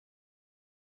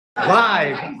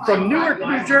live from Newark,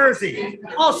 New Jersey.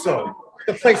 Also,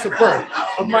 the place of birth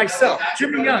of myself,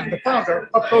 Jimmy Young, the founder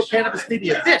of Pro Cannabis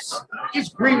Media. This is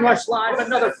Green Rush Live,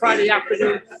 another Friday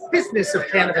afternoon business of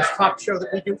cannabis talk show that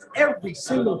we do every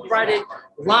single Friday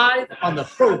live on the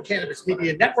Pro Cannabis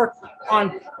Media Network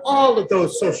on all of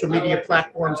those social media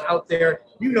platforms out there.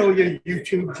 You know, your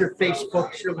YouTubes, your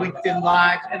Facebooks, your LinkedIn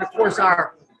Lives, and of course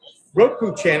our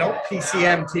Roku channel,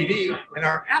 PCM TV, and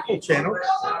our Apple channel,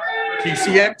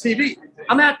 PCM TV.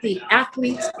 I'm at the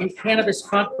Athletes in Cannabis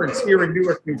Conference here in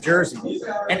Newark, New Jersey.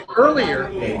 And earlier,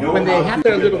 when they had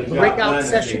their little breakout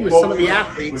session with some of the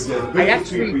athletes, I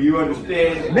actually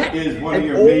met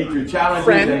an old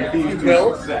friend, if you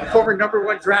will, former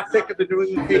 #1 draft pick of the New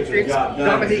England Patriots,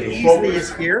 Dominique Easley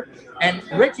is here. And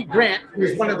Reggie Grant, who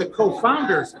is one of the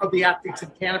co-founders of the Athletes in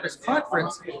Cannabis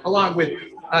Conference, along with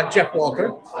Jeff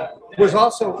Walker, was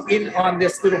also in on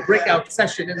this little breakout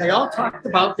session, and they all talked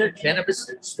about their cannabis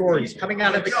stories, coming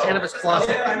out of the cannabis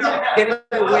closet, getting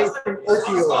away from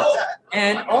opioids,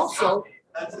 and also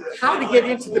how to get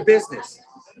into the business.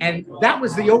 And that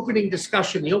was the opening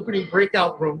discussion, the opening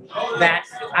breakout room that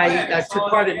I took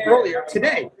part in earlier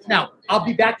today. Now, I'll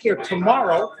be back here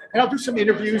tomorrow, and I'll do some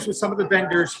interviews with some of the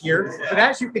vendors here. But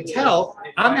as you can tell,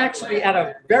 I'm actually at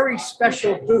a very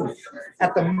special booth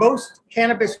at the Most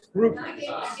Cannabis Group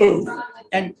booth.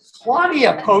 And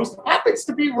Claudia Post happens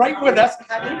to be right with us.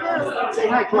 Say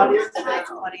hi, Claudia. Hi,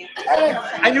 Claudia.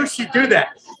 I knew she'd do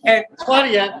that. And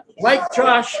Claudia, like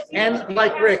Josh and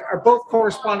like Rick, are both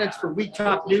correspondents for We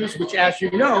Talk News, which, as you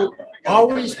know,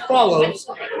 always follows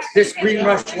this Green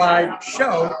Rush Live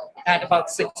show at about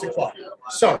 6 o'clock.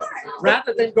 So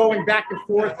rather than going back and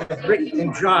forth with Rick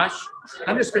and Josh,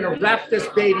 I'm just going to wrap this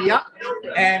baby up,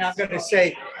 and I'm going to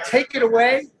say, take it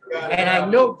away. And I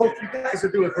know both you guys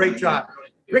will do a great job.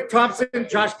 Rick Thompson,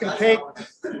 Josh Kincaid,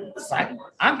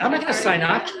 I'm not going to sign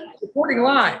off. Reporting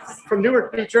live from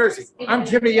Newark, New Jersey, I'm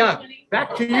Jimmy Young.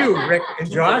 Back to you, Rick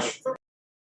and Josh.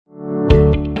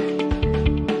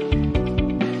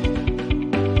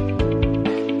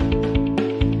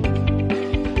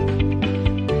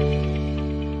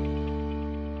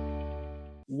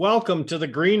 Welcome to the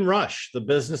Green Rush, the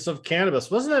business of cannabis.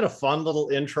 Wasn't that a fun little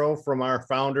intro from our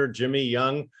founder, Jimmy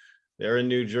Young, there in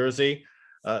New Jersey?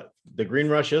 The Green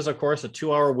Rush is, of course, a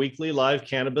 2-hour weekly live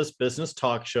cannabis business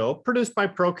talk show produced by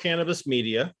Pro Cannabis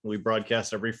Media. We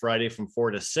broadcast every Friday from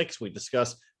 4 to 6. We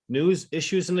discuss news,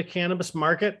 issues in the cannabis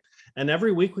market, and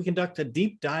every week we conduct a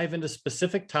deep dive into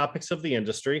specific topics of the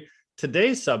industry.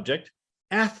 Today's subject,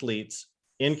 athletes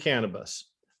in cannabis.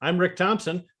 I'm Rick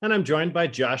Thompson, and I'm joined by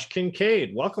Josh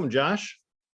Kincaid. Welcome, Josh.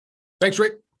 Thanks,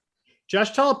 Rick.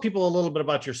 Josh, tell people a little bit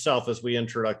about yourself as we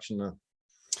introduction.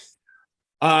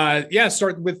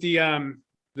 Start with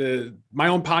my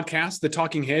own podcast, the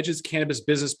Talking Hedges Cannabis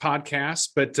Business Podcast,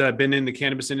 but been in the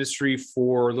cannabis industry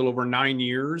for a little over 9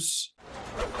 years.